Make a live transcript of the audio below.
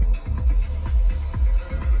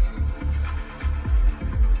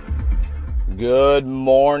Good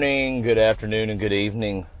morning, good afternoon, and good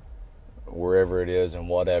evening, wherever it is and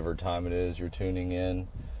whatever time it is you're tuning in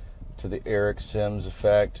to the Eric Sims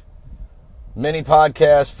Effect mini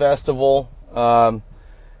podcast festival.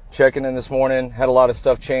 Checking in this morning. Had a lot of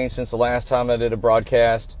stuff change since the last time I did a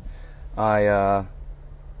broadcast. I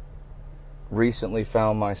recently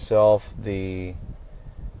found myself the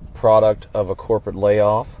product of a corporate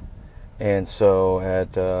layoff, and so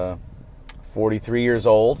at 43 years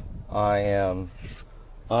old, I am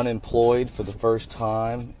unemployed for the first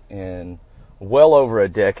time in well over a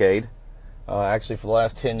decade. Actually, for the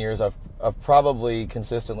last 10 years, I've probably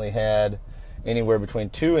consistently had anywhere between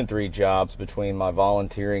 2 and 3 jobs between my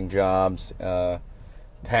volunteering jobs,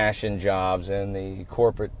 passion jobs, and the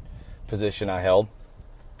corporate position I held.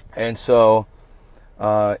 And so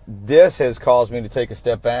this has caused me to take a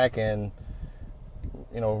step back and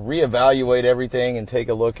reevaluate everything and take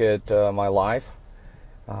a look at my life.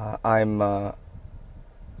 I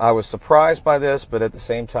was surprised by this, but at the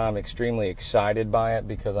same time extremely excited by it,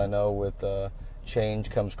 because I know with change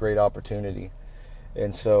comes great opportunity.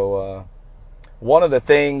 And so one of the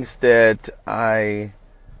things that I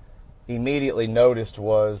immediately noticed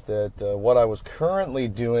was that what I was currently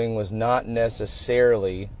doing was not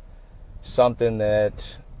necessarily something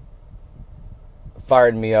that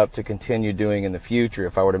fired me up to continue doing in the future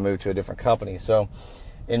if I were to move to a different company. So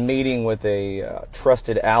in meeting with a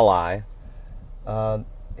trusted ally,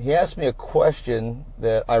 he asked me a question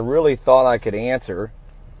that I really thought I could answer,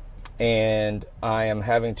 and I am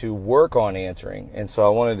having to work on answering. And so I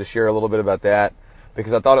wanted to share a little bit about that,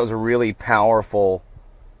 because I thought it was a really powerful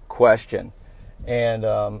question. And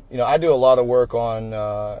I do a lot of work on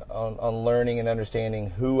learning and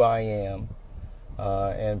understanding who I am,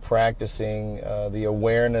 and practicing the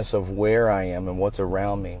awareness of where I am and what's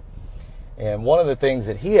around me. And one of the things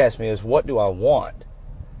that he asked me is, what do I want?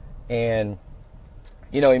 And,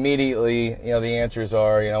 immediately, the answers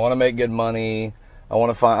are, I want to make good money. I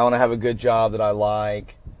want to have a good job that I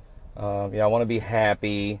like. I want to be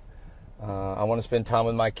happy. I want to spend time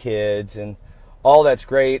with my kids, and all that's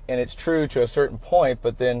great. And it's true to a certain point.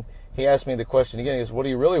 But then he asked me the question again. He goes, what do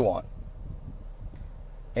you really want?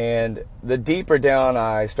 And the deeper down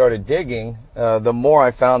I started digging, the more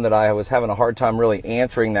I found that I was having a hard time really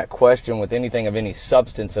answering that question with anything of any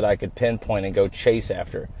substance that I could pinpoint and go chase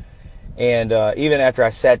after. And even after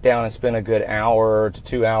I sat down and spent a good hour to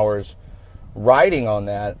 2 hours writing on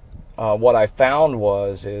that, what I found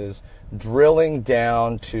is drilling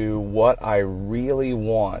down to what I really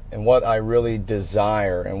want and what I really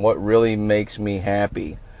desire and what really makes me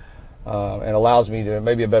happy. And allows me to,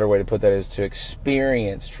 maybe a better way to put that is to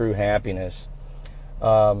experience true happiness,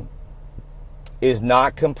 is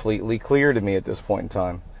not completely clear to me at this point in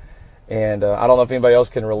time. And I don't know if anybody else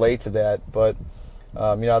can relate to that, but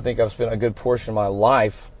I think I've spent a good portion of my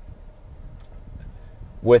life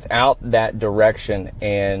without that direction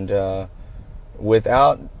and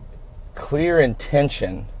without clear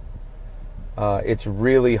intention. It's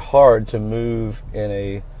really hard to move in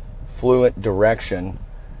a fluent direction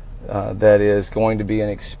that is going to be an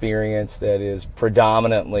experience that is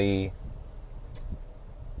predominantly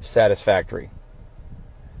satisfactory.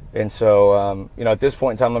 And so, at this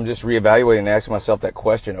point in time, I'm just reevaluating and asking myself that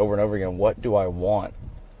question over and over again: what do I want?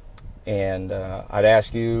 And I'd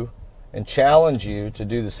ask you and challenge you to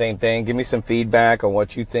do the same thing. Give me some feedback on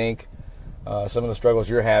what you think, some of the struggles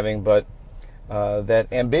you're having, but that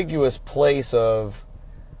ambiguous place of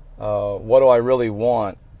what do I really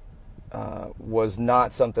want was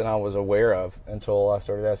not something I was aware of until I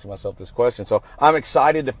started asking myself this question. So I'm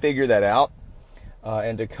excited to figure that out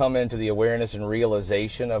and to come into the awareness and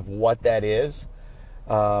realization of what that is,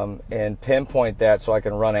 and pinpoint that so I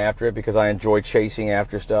can run after it, because I enjoy chasing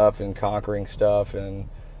after stuff and conquering stuff and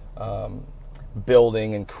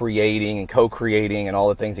building and creating and co-creating and all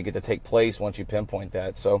the things that get to take place once you pinpoint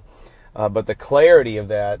that. So, but the clarity of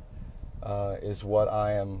that is what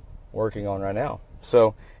I am working on right now.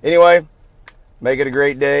 So anyway, make it a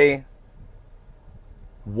great day.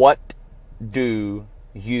 What do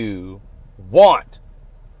you want?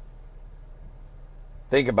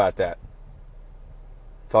 Think about that.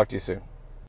 Talk to you soon.